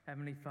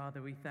Heavenly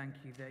Father, we thank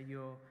you that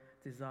your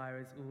desire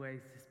is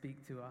always to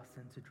speak to us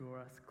and to draw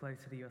us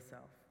closer to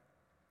yourself.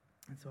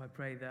 And so I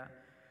pray that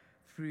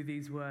through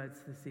these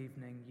words this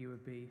evening, you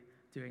would be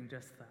doing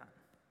just that.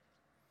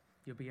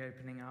 You'll be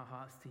opening our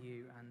hearts to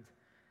you and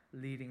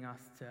leading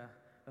us to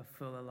a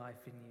fuller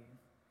life in you.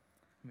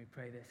 And we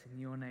pray this in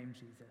your name,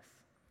 Jesus.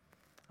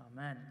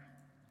 Amen.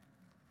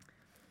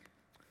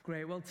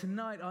 Great. Well,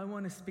 tonight I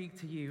want to speak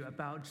to you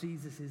about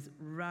Jesus'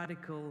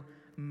 radical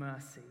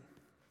mercy.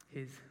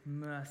 His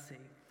mercy.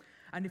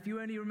 And if you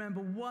only remember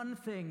one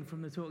thing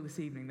from the talk this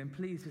evening, then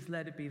please just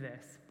let it be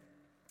this.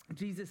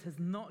 Jesus has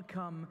not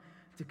come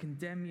to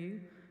condemn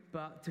you,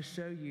 but to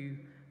show you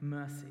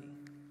mercy.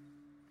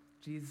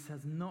 Jesus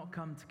has not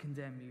come to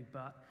condemn you,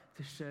 but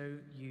to show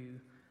you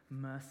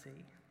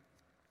mercy.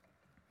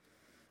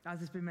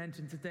 As has been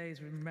mentioned, today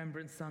is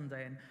Remembrance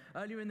Sunday, and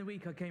earlier in the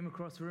week I came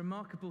across a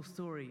remarkable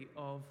story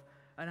of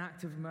an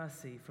act of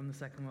mercy from the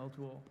Second World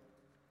War.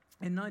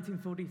 In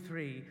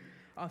 1943,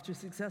 after a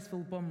successful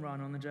bomb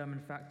run on the German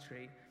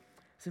factory,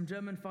 some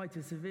German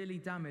fighters severely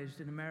damaged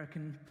an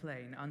American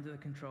plane under the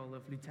control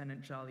of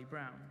Lieutenant Charlie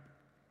Brown.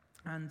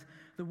 And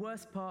the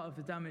worst part of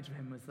the damage for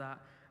him was that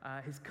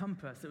his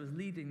compass that was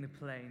leading the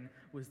plane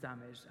was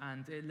damaged,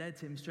 and it led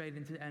him straight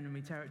into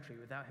enemy territory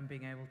without him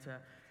being able to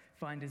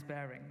find his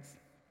bearings.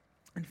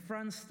 And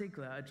Franz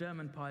Stigler, a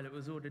German pilot,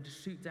 was ordered to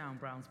shoot down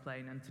Brown's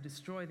plane and to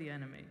destroy the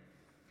enemy.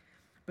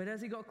 But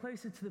as he got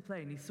closer to the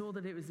plane, he saw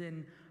that it was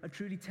in a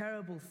truly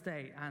terrible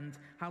state and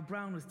how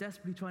Brown was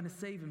desperately trying to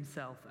save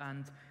himself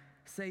and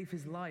save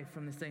his life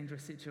from this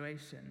dangerous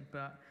situation,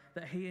 but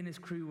that he and his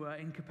crew were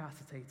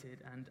incapacitated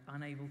and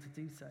unable to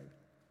do so.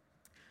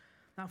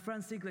 Now,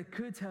 Franz Stigler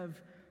could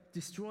have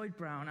destroyed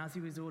Brown as he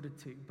was ordered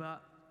to,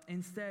 but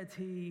instead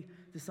he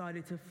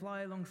decided to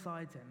fly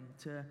alongside him,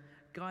 to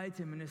guide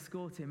him and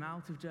escort him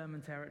out of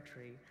German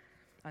territory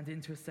and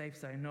into a safe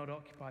zone not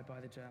occupied by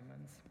the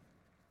Germans.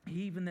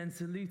 He even then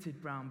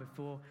saluted Brown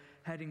before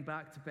heading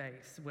back to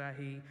base, where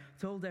he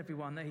told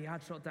everyone that he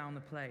had shot down the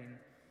plane,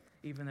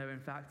 even though in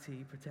fact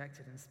he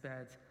protected and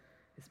spared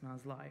this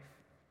man's life.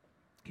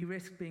 He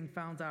risked being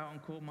found out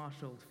and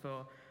court-martialed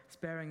for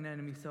sparing an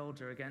enemy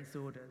soldier against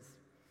orders.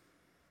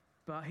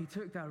 But he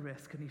took that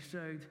risk and he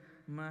showed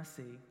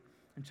mercy,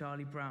 and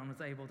Charlie Brown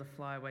was able to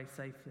fly away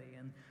safely.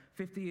 And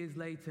 50 years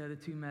later, the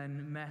two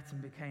men met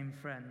and became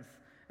friends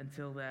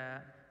until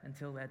their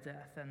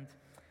death. And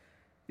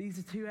these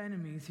are two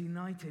enemies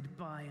united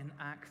by an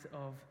act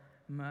of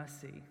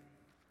mercy.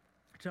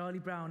 Charlie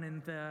Brown,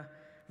 in the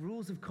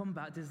rules of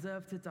combat,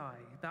 deserved to die.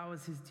 That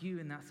was his due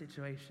in that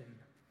situation.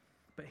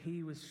 But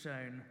he was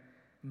shown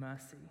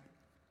mercy.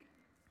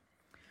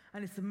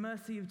 And it's the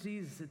mercy of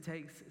Jesus that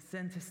takes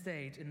center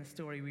stage in the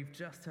story we've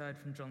just heard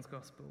from John's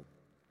Gospel.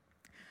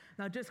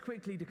 Now, just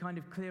quickly to kind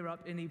of clear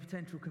up any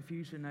potential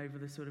confusion over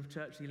the sort of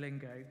churchy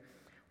lingo,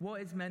 what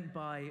is meant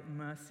by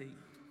mercy?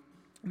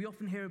 We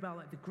often hear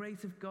about the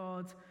grace of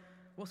God.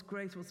 What's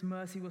grace? What's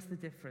mercy? What's the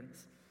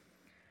difference?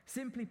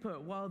 Simply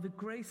put, while the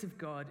grace of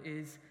God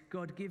is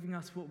God giving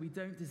us what we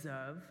don't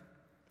deserve,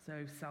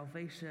 so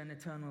salvation,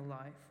 eternal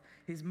life,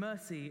 his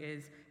mercy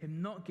is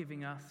him not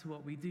giving us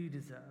what we do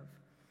deserve,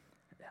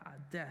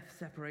 death,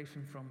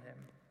 separation from him.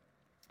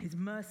 His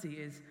mercy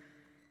is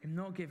him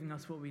not giving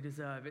us what we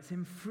deserve. It's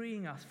him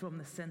freeing us from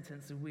the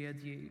sentence that we are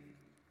due.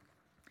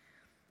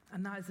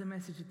 And that is the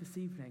message of this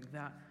evening,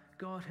 that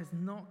God has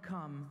not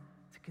come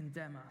to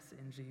condemn us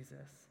in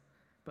Jesus,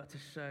 but to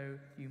show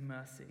you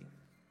mercy.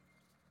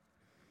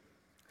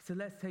 So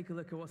let's take a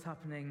look at what's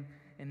happening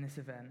in this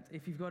event.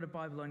 If you've got a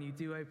Bible on you,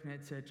 do open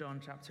it to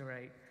John chapter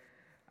 8,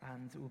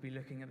 and we'll be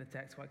looking at the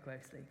text quite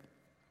closely.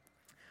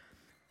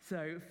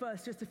 So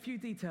first, just a few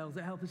details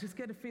that help us just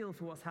get a feel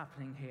for what's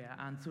happening here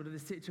and sort of the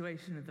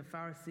situation of the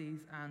Pharisees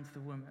and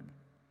the woman.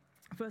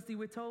 Firstly,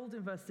 we're told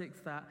in verse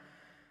 6 that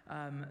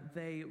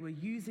they were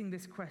using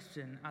this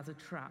question as a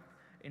trap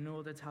in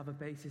order to have a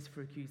basis for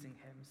accusing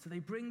him. So they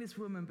bring this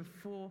woman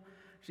before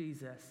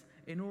Jesus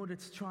in order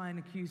to try and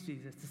accuse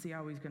Jesus to see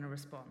how he's going to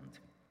respond.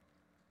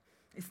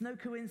 It's no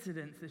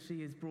coincidence that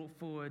she is brought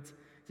forward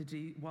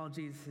while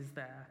Jesus is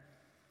there.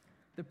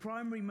 The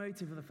primary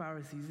motive of the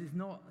Pharisees is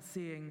not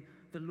seeing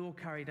the law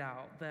carried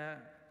out.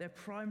 Their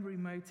primary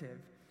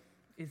motive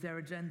is their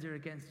agenda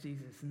against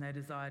Jesus and their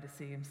desire to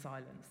see him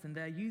silenced. And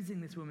they're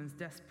using this woman's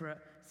desperate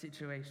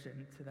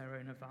situation to their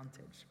own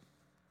advantage.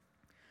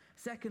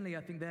 Secondly, I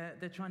think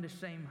they're trying to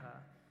shame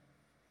her.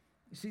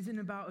 She's in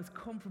about as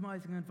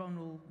compromising and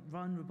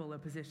vulnerable a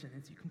position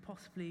as you can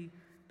possibly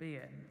be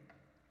in.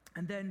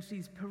 And then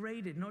she's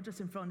paraded not just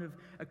in front of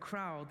a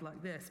crowd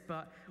like this,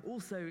 but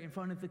also in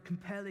front of the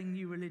compelling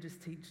new religious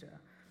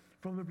teacher,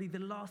 probably the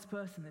last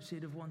person that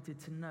she'd have wanted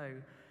to know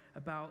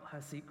about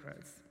her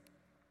secrets.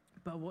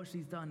 But what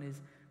she's done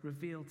is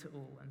revealed to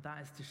all, and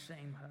that is to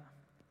shame her.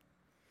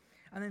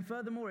 And then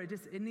furthermore,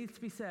 it needs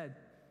to be said,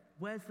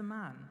 where's the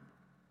man?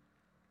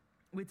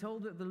 We're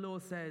told that the law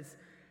says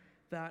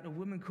that a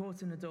woman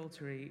caught in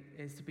adultery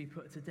is to be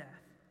put to death.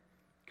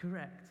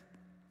 Correct.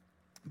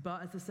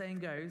 But as the saying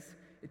goes,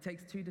 it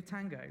takes two to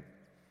tango.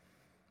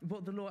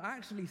 What the law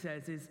actually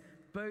says is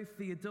both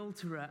the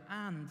adulterer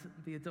and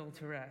the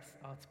adulteress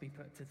are to be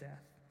put to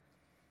death.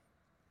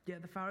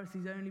 Yet the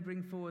Pharisees only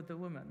bring forward the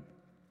woman.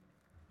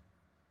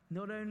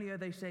 Not only are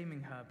they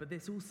shaming her, but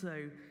this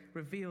also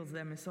reveals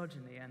their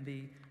misogyny and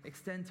the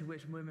extent to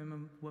which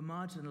women were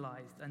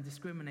marginalized and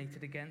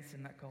discriminated against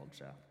in that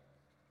culture.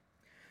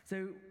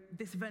 So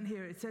this event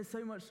here, it says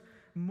so much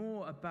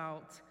more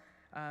about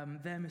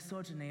their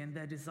misogyny and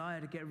their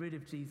desire to get rid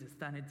of Jesus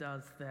than it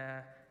does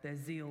their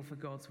zeal for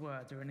God's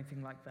word or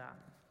anything like that.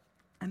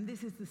 And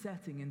this is the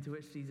setting into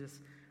which Jesus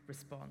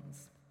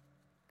responds.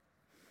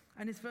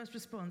 And his first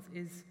response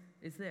is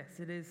this.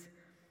 It is,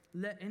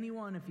 "Let any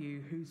one of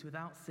you who's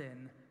without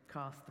sin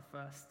cast the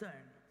first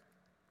stone."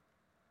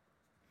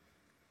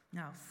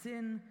 Now,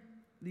 sin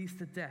leads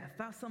to death.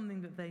 That's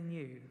something that they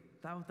knew.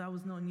 That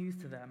was not news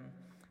to them.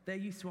 They're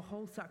used to a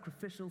whole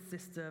sacrificial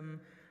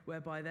system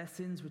whereby their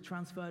sins were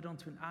transferred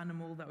onto an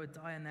animal that would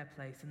die in their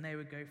place and they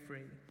would go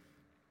free.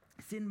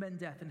 Sin meant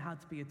death and had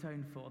to be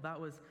atoned for. That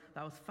was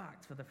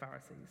fact for the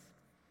Pharisees.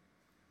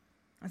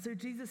 And so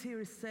Jesus here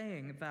is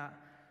saying that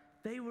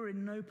they were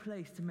in no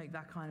place to make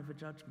that kind of a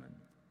judgment.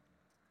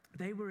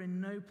 They were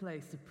in no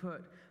place to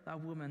put that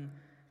woman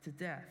to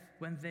death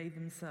when they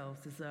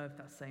themselves deserved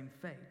that same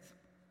fate.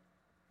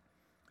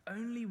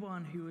 Only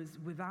one who is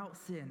without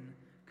sin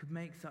could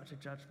make such a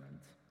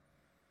judgment.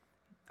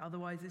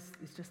 Otherwise,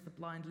 it's just the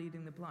blind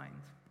leading the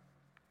blind.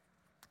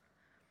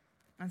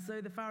 And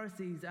so the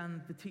Pharisees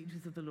and the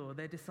teachers of the law,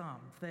 they're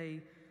disarmed.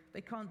 They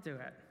can't do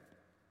it.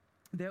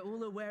 They're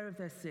all aware of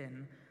their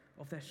sin,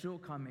 of their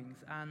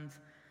shortcomings, and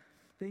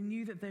they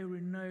knew that they were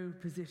in no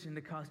position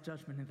to cast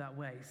judgment in that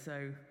way.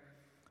 So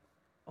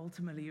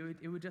ultimately,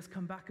 it would just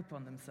come back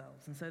upon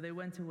themselves. And so they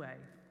went away.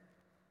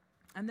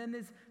 And then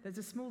there's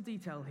a small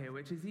detail here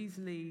which is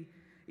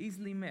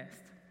easily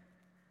missed.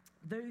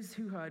 Those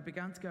who heard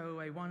began to go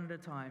away one at a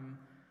time,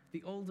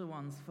 the older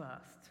ones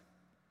first.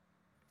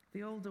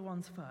 The older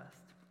ones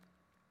first.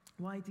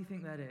 Why do you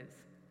think that is?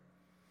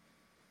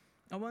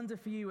 I wonder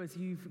for you, as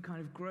you've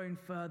kind of grown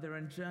further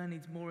and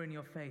journeyed more in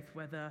your faith,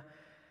 whether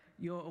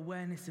your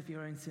awareness of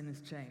your own sin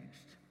has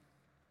changed.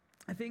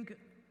 I think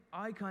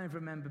I kind of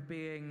remember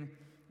being,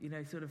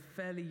 sort of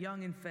fairly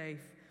young in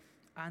faith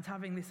and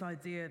having this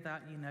idea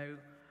that,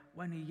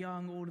 when you're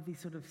young, all of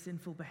these sort of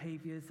sinful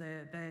behaviors,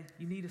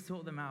 you need to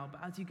sort them out.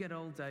 But as you get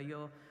older,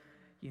 you're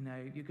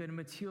going to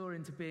mature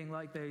into being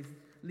like those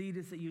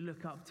leaders that you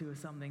look up to or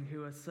something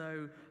who are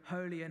so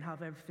holy and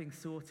have everything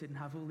sorted and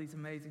have all these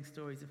amazing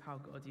stories of how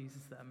God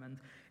uses them. And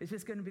it's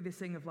just going to be this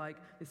thing of like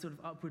this sort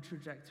of upward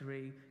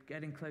trajectory,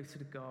 getting closer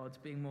to God,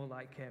 being more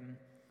like him,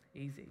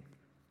 easy.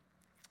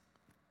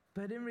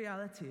 But in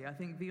reality, I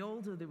think the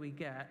older that we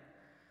get,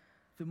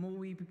 the more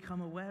we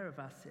become aware of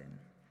our sin,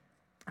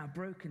 our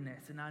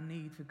brokenness, and our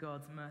need for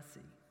God's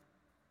mercy.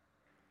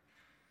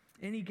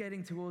 Any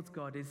getting towards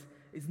God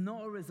is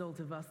not a result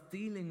of us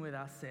dealing with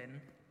our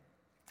sin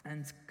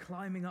and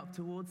climbing up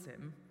towards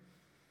him.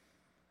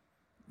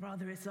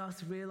 Rather, it's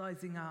us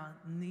realizing our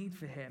need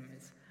for him.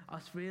 It's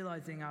us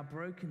realizing our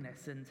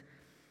brokenness and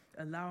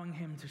allowing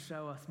him to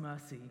show us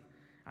mercy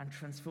and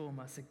transform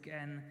us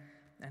again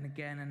and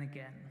again and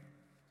again.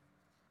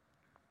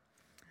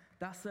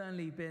 That's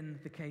certainly been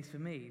the case for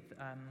me.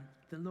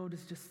 The Lord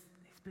he's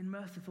been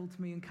merciful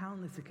to me on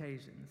countless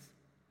occasions.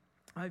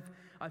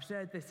 I've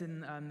shared this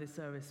in this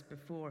service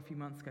before a few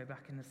months ago,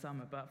 back in the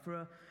summer, but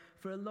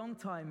for a long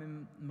time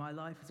in my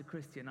life as a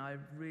Christian, I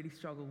really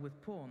struggled with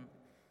porn.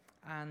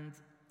 And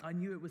I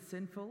knew it was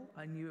sinful,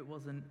 I knew it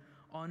wasn't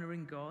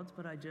honoring God,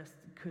 but I just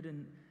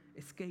couldn't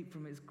escape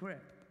from its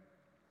grip.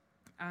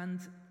 And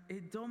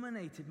it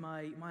dominated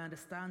my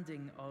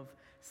understanding of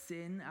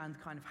sin and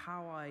kind of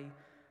how I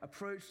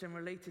approached and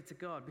related to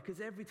God, because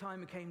every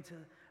time it came to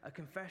a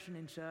confession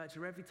in church,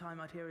 or every time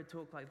I'd hear a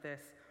talk like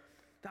this,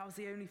 that was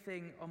the only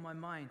thing on my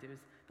mind.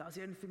 That was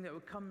the only thing that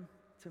would come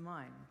to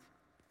mind.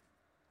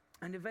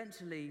 And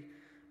eventually,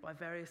 by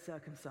various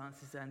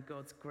circumstances and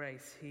God's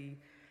grace, he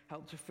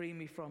helped to free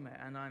me from it,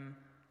 and I'm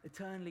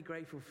eternally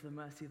grateful for the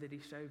mercy that he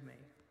showed me.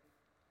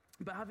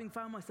 But having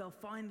found myself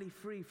finally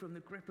free from the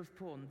grip of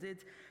porn,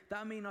 did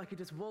that mean I could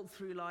just walk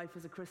through life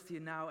as a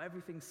Christian now,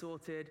 everything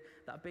sorted,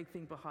 that big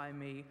thing behind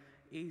me,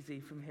 easy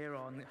from here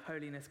on,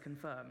 holiness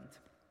confirmed?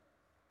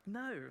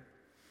 No.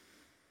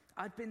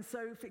 I'd been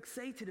so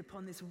fixated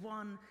upon this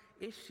one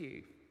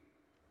issue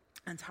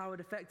and how it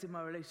affected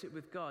my relationship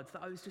with God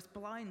that I was just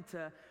blind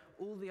to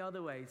all the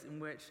other ways in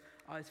which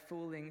I was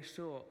falling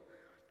short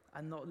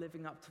and not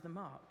living up to the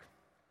mark.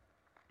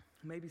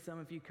 Maybe some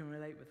of you can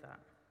relate with that.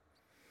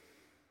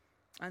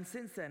 And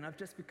since then, I've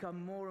just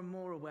become more and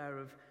more aware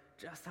of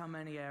just how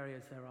many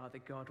areas there are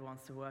that God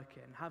wants to work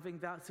in. Having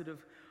that sort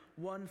of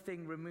one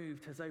thing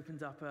removed has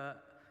opened up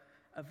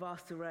a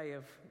vast array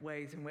of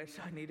ways in which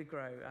I need to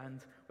grow and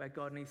where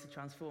God needs to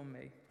transform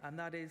me.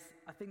 And I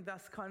think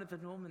that's kind of the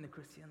norm in the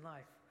Christian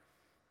life.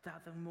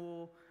 That the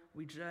more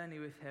we journey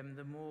with him,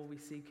 the more we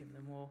seek him,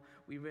 the more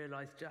we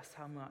realize just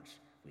how much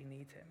we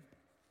need him.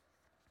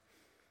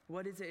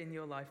 What is it in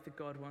your life that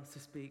God wants to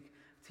speak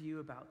to you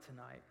about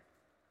tonight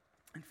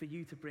and for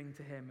you to bring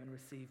to him and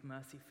receive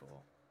mercy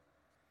for?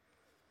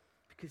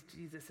 because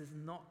Jesus has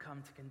not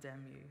come to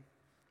condemn you,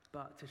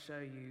 but to show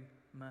you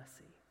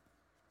mercy.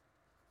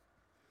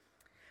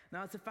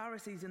 Now, as the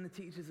Pharisees and the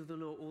teachers of the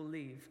law all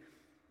leave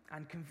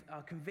and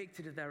are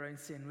convicted of their own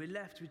sin, we're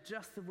left with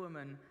just the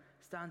woman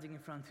standing in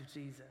front of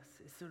Jesus.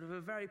 It's sort of a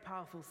very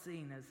powerful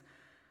scene, as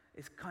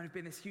it's kind of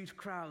been this huge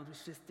crowd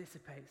which just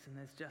dissipates, and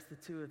there's just the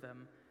two of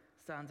them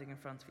standing in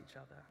front of each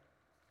other.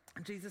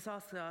 And Jesus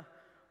asks her,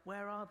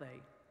 "Where are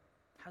they?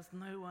 Has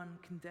no one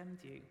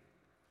condemned you?"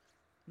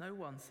 "No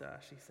one, sir,"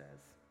 she says.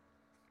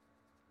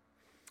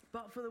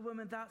 But for the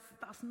woman,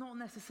 that's not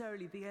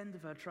necessarily the end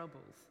of her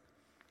troubles.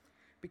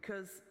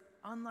 Because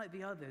unlike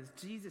the others,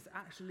 Jesus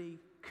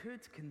actually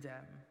could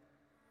condemn.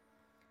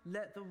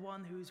 "Let the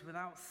one who is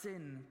without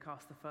sin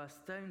cast the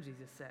first stone,"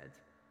 Jesus said.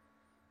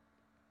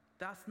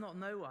 That's not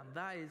no one,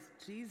 that is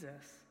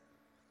Jesus.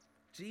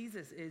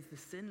 Jesus is the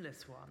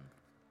sinless one.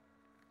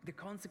 The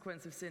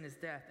consequence of sin is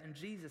death, and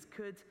Jesus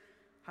could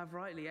have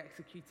rightly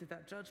executed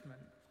that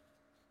judgment.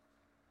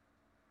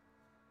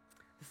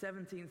 The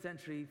 17th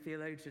century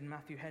theologian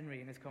Matthew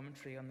Henry, in his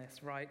commentary on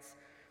this, writes,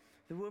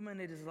 "The woman,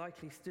 it is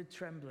likely, stood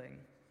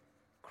trembling.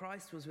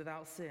 Christ was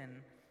without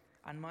sin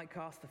and might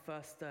cast the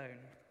first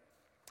stone.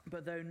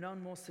 But though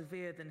none more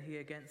severe than he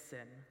against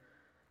sin,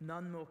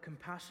 none more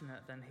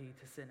compassionate than he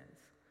to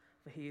sinners,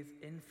 for he is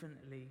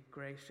infinitely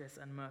gracious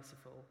and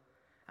merciful,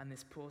 and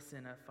this poor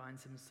sinner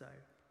finds him so."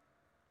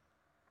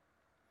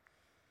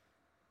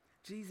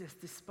 Jesus,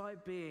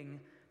 despite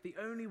being the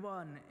only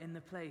one in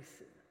the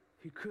place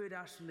who could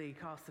actually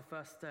cast the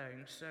first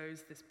stone,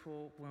 shows this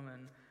poor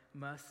woman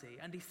mercy.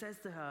 And he says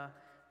to her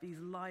these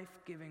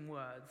life-giving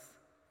words,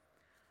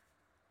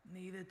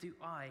 "Neither do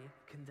I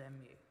condemn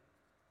you."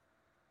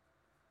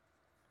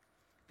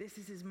 This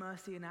is his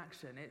mercy in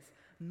action. It's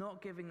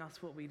not giving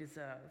us what we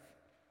deserve.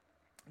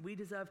 We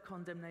deserve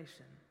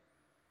condemnation.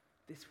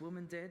 This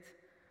woman did,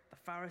 the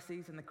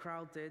Pharisees and the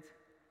crowd did,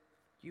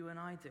 you and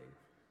I do.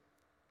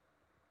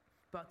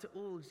 But to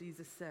all,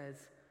 Jesus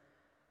says,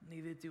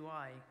 "Neither do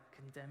I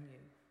condemn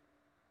you."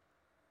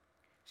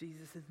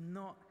 Jesus has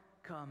not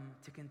come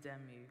to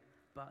condemn you,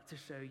 but to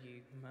show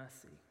you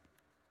mercy.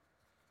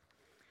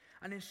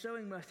 And in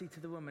showing mercy to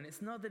the woman,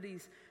 it's not that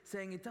he's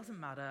saying it doesn't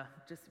matter,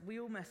 just we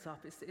all mess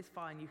up, it's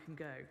fine, you can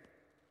go.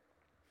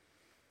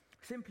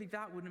 Simply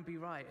that wouldn't be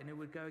right, and it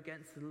would go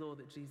against the law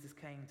that Jesus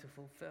came to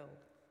fulfill.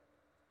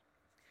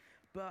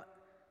 But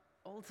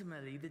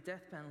ultimately, the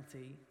death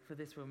penalty for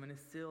this woman is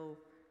still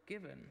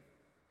given.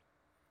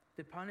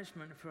 The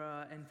punishment for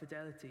her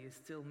infidelity is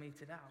still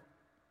meted out.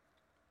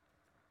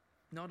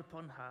 Not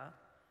upon her,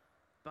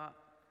 but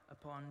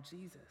upon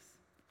Jesus.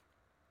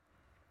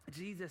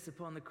 Jesus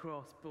upon the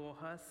cross bore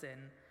her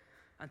sin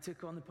and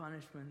took on the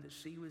punishment that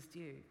she was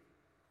due.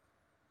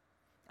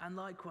 And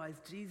likewise,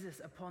 Jesus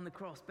upon the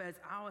cross bears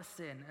our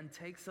sin and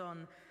takes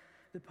on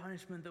the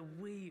punishment that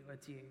we are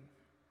due.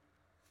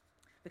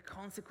 The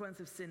consequence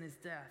of sin is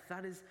death.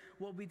 That is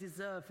what we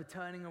deserve for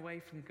turning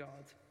away from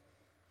God.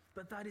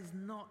 But that is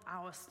not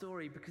our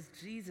story, because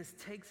Jesus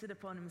takes it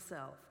upon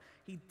himself.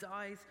 He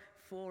dies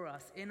for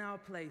us in our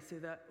place so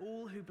that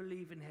all who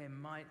believe in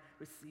him might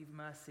receive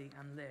mercy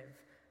and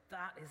live.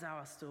 That is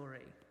our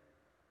story.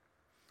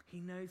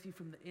 He knows you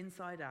from the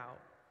inside out,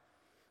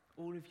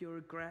 all of your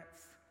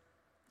regrets,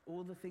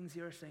 all the things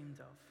you're ashamed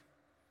of,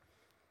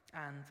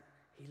 and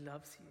he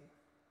loves you.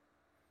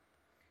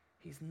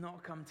 He's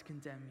not come to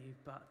condemn you,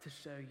 but to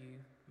show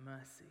you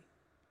mercy.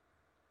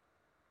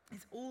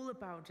 It's all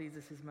about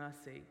Jesus'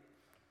 mercy.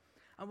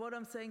 And what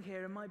I'm saying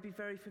here, it might be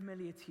very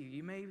familiar to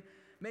you.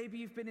 Maybe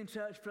you've been in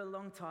church for a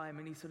long time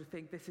and you sort of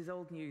think, this is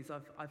old news,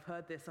 I've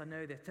heard this, I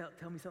know this,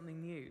 tell me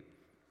something new.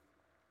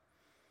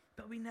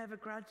 But we never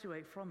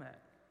graduate from it.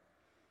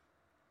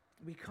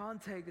 We can't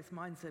take this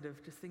mindset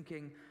of just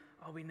thinking,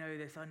 oh, we know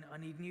this, I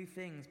need new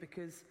things,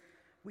 because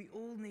we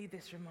all need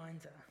this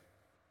reminder.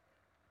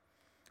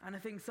 And I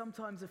think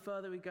sometimes the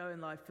further we go in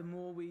life, the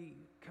more we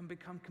can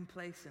become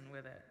complacent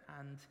with it,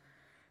 and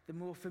the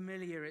more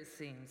familiar it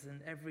seems,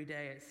 and every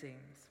day it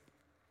seems.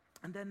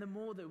 And then the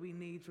more that we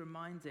need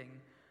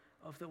reminding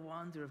of the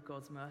wonder of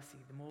God's mercy,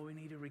 the more we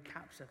need to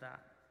recapture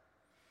that.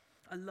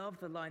 I love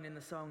the line in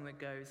the song that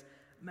goes,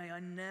 "May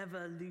I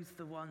never lose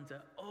the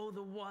wonder, oh,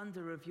 the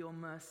wonder of your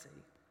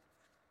mercy."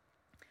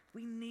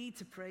 We need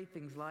to pray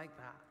things like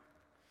that,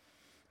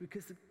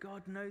 because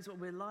God knows what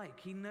we're like.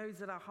 He knows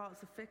that our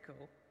hearts are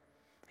fickle.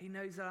 He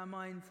knows that our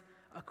minds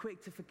are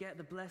quick to forget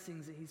the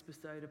blessings that he's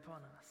bestowed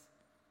upon us.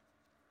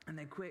 And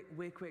then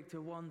we're quick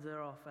to wander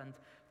off and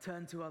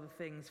turn to other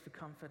things for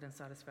comfort and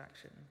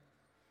satisfaction.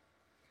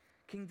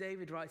 King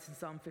David writes in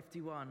Psalm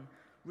 51,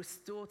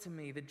 "Restore to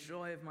me the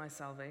joy of my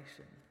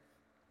salvation."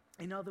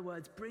 In other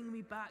words, bring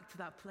me back to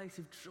that place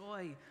of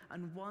joy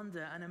and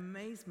wonder and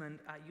amazement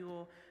at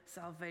your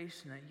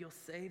salvation, at your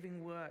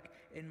saving work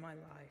in my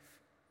life.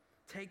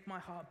 Take my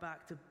heart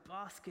back to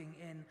basking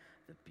in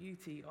the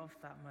beauty of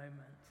that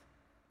moment.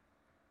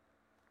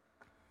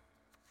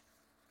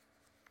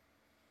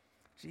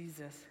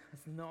 Jesus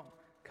has not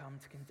come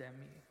to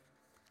condemn you,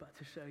 but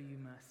to show you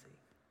mercy.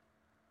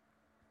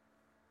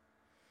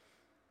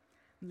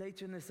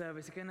 Later in the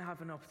service, you're going to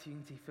have an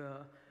opportunity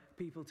for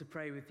people to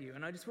pray with you.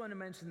 And I just want to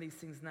mention these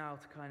things now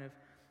to kind of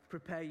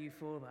prepare you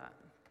for that.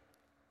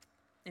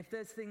 If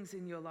there's things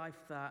in your life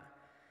that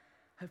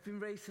have been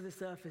raised to the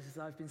surface as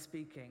I've been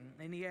speaking,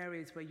 any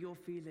areas where you're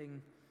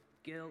feeling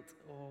guilt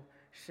or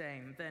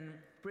shame, then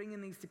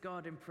bringing these to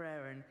God in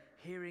prayer and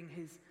hearing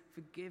his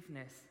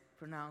forgiveness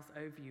pronounced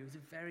over you is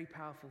a very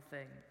powerful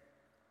thing.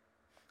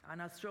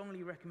 And I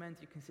strongly recommend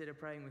you consider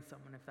praying with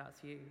someone if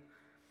that's you.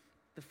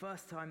 The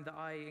first time that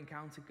I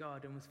encountered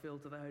God and was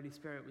filled with the Holy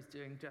Spirit was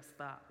doing just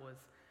that, was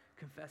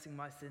confessing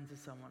my sin to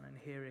someone and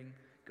hearing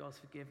God's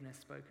forgiveness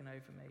spoken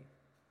over me.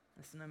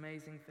 It's an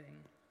amazing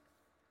thing.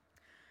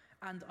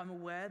 And I'm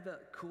aware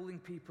that calling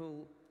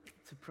people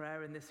to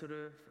prayer in this sort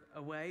of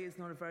a way is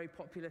not a very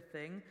popular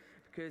thing,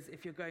 because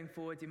if you're going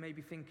forward, you may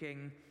be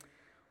thinking,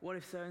 what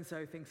if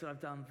so-and-so thinks that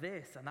I've done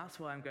this and that's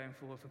why I'm going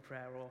forward for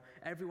prayer, or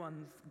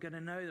everyone's going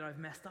to know that I've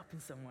messed up in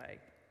some way.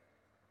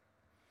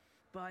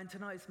 But in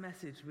tonight's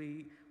message,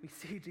 we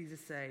see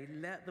Jesus say,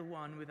 let the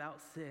one without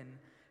sin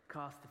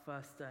cast the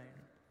first stone.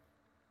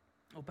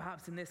 Or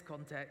perhaps in this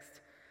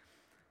context,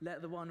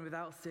 let the one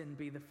without sin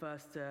be the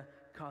first to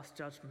cast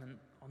judgment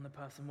on the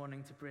person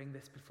wanting to bring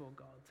this before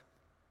God.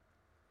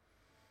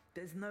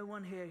 There's no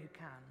one here who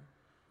can.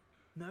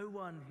 No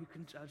one who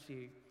can judge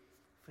you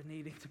for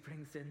needing to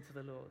bring sin to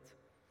the Lord.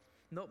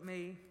 Not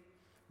me,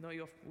 not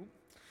your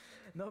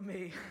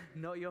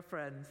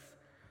friends,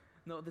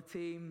 not the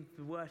team,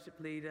 the worship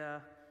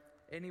leader,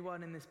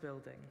 anyone in this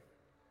building.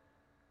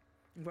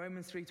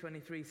 Romans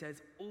 3:23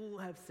 says, all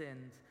have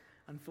sinned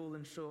and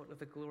fallen short of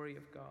the glory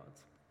of God.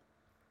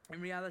 In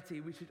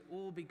reality, we should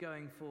all be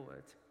going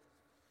forward.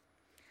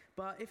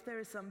 But if there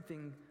is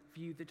something for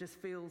you that just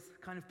feels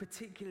kind of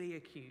particularly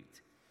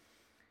acute,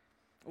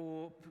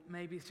 or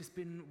maybe it's just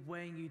been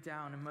weighing you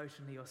down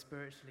emotionally or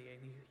spiritually,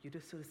 and you're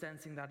just sort of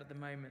sensing that at the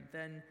moment,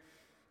 then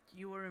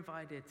you are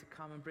invited to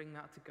come and bring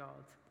that to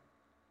God.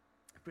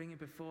 Bring it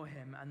before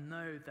him and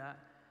know that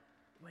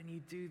when you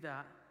do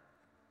that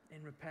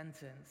in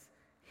repentance,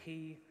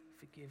 he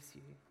forgives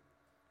you.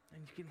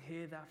 And you can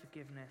hear that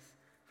forgiveness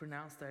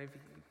pronounced over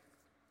you.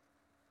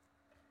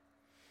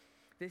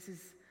 This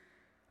is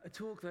a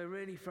talk, though,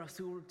 really for us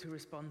all to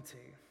respond to.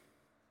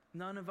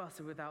 None of us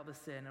are without the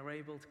sin, are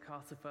able to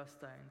cast the first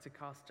stone, to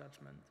cast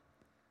judgment.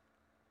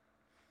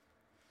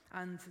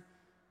 And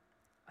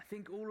I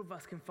think all of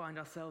us can find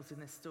ourselves in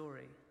this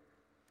story.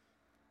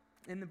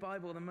 In the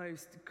Bible, the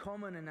most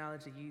common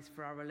analogy used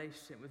for our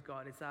relationship with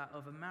God is that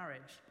of a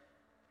marriage.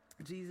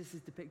 Jesus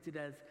is depicted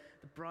as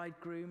the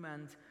bridegroom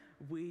and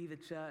we, the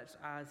church,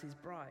 as his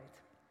bride.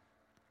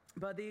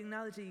 But the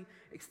analogy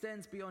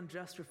extends beyond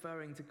just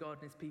referring to God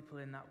and his people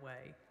in that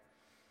way.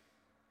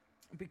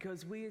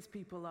 Because we as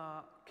people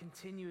are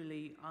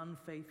continually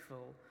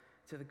unfaithful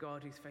to the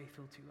God who's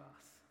faithful to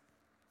us.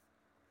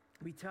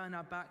 We turn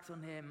our backs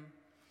on him,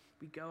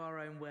 we go our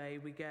own way,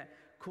 we get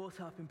caught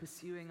up in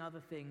pursuing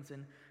other things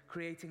and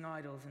creating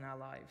idols in our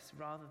lives,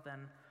 rather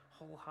than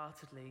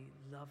wholeheartedly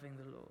loving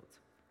the Lord.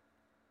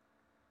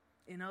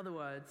 In other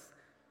words,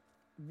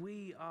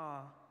 we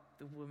are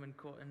the woman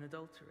caught in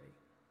adultery.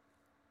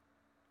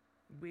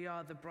 We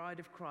are the bride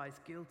of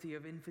Christ, guilty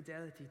of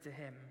infidelity to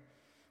him,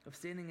 of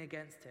sinning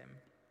against him.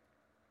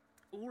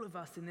 All of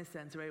us in this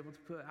sense are able to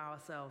put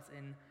ourselves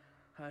in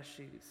her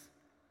shoes.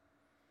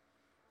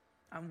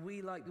 And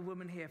we, like the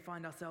woman here,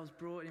 find ourselves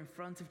brought in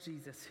front of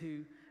Jesus, who,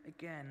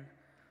 again,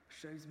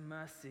 shows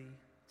mercy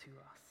to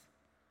us.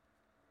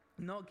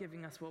 Not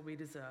giving us what we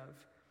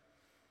deserve.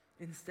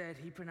 Instead,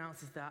 he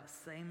pronounces that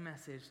same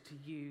message to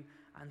you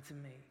and to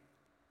me.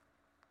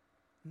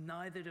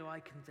 Neither do I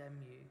condemn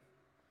you.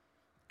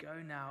 Go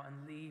now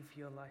and leave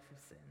your life of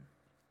sin.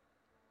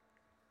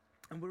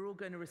 And we're all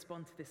going to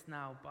respond to this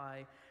now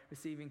by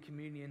receiving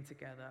communion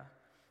together.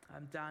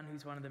 Dan,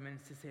 who's one of the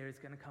ministers here, is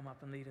going to come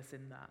up and lead us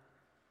in that.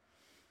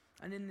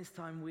 And in this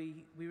time,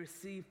 we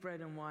receive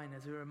bread and wine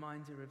as a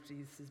reminder of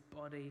Jesus'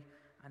 body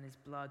and his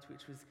blood,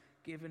 which was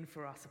given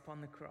for us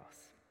upon the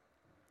cross.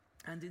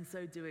 And in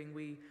so doing,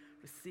 we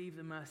receive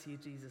the mercy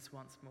of Jesus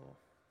once more,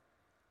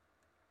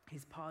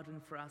 his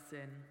pardon for our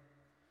sin,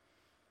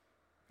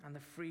 and the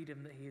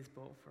freedom that he has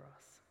bought for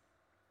us.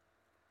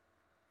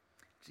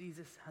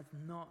 Jesus has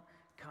not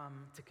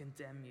come to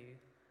condemn you,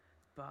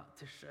 but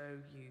to show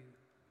you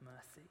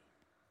mercy.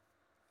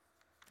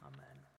 Amen.